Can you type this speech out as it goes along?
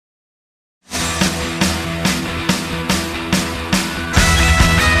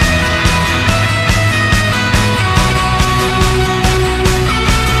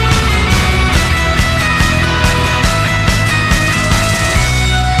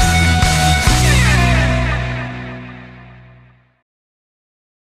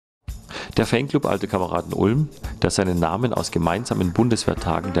Der Fanclub Alte Kameraden Ulm, der seinen Namen aus gemeinsamen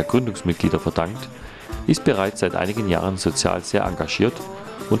Bundeswehrtagen der Gründungsmitglieder verdankt, ist bereits seit einigen Jahren sozial sehr engagiert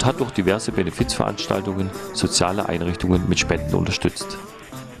und hat durch diverse Benefiz-Veranstaltungen soziale Einrichtungen mit Spenden unterstützt.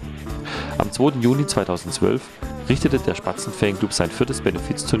 Am 2. Juni 2012 richtete der Spatzen-Fanclub sein viertes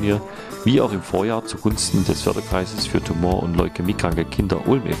Benefizturnier, wie auch im Vorjahr zugunsten des Förderkreises für Tumor- und leukämiekranke Kinder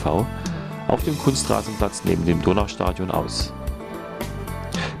Ulm e.V., auf dem Kunstrasenplatz neben dem Donaustadion aus.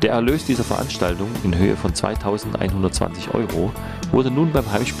 Der Erlös dieser Veranstaltung in Höhe von 2.120 € wurde nun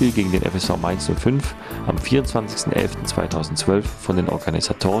beim Heimspiel gegen den FSV Mainz 05 am 24.11.2012 von den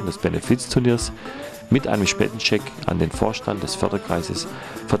Organisatoren des Benefizturniers mit einem Spendencheck an den Vorstand des Förderkreises,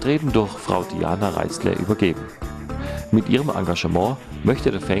 vertreten durch Frau Diana Reizle, übergeben. Mit ihrem Engagement möchte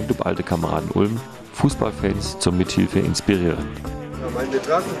der Fanclub Alte Kameraden Ulm Fußballfans zur Mithilfe inspirieren. Ja, mein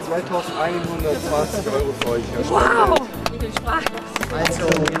Betrag ist 2.120 € für euch, Herr Spenden. Wow! Wie viel Spaß! Also,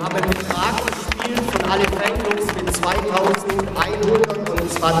 wir haben einen Betrag gespielt von allen Fanclubs mit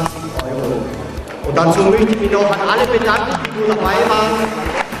 2.120 €. Und dazu möchte ich mich noch an alle bedanken, die dabei waren,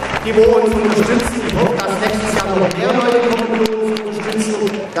 die uns unterstützen. Ich hoffe, dass nächstes Jahr noch mehr Leute kommen, die uns unterstützen,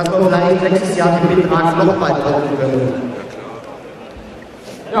 dass wir vielleicht nächstes Jahr den Betrag noch weiter halten können.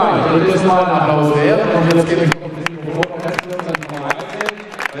 Ja, ich denke, das war ein Applaus wert. Und jetzt gebe ich noch ein bisschen vor, weil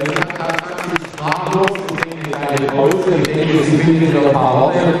sie hat tatsächlich sprachlos, ich denke, eine kleine Pause, ich denke, sie finden wieder ein paar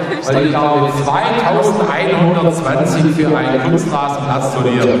Worte, weil ich glaube, 2.120 für ein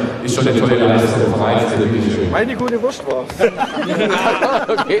Kunstrasenplatzturnier ist schon eine tolle Leistung. Meine gute Wurst war.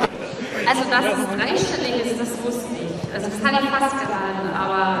 Okay. Also, dass es dreistellig ist, das wusste ich. Also, das hatte ich fast geraten,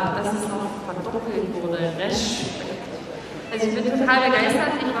 aber dass es noch verdoppelt wurde, Respekt. Also, ich bin total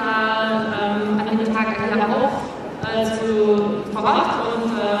begeistert. Ich war an dem Tag ja auch vor Ort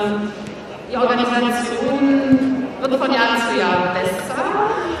und die Organisation wird von Jahr zu Jahr besser.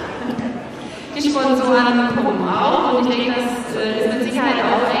 Die Sponsoren kommen auch und ich denke, das ist mit Sicherheit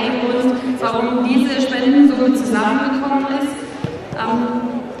auch ein Grund, warum diese Spenden so gut zusammengekommen ist.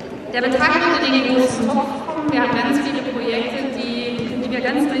 Der Betrag wird in den großen Topf kommen. Wir haben ganz viele Projekte, die wir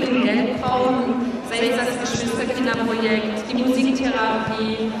ganz dringend Geld brauchen, sei es das Geschwisterkinderprojekt, die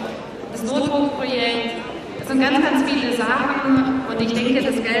Musiktherapie, das Notdruckprojekt. Das sind ganz, ganz viele Sachen und ich denke,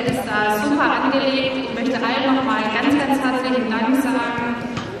 das Geld ist da super angelegt. Ich möchte allen nochmal ganz, ganz herzlichen Dank sagen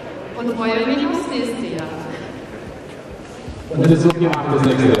und freue mich aufs nächste Jahr. Und das ist so gemacht, das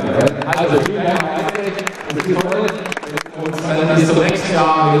nächste Jahr. Also, vielen Dank, das ist toll. Und dann bis zum nächsten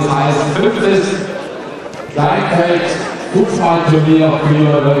Jahr, das heißt, fünftes Kleinfeld Fußballturnier für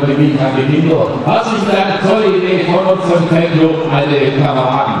leukämiekranke Kinder. Herzlichen Dank, tolle Idee von unserem Fanclub Alte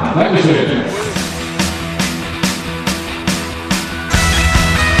Kameraden. Dankeschön.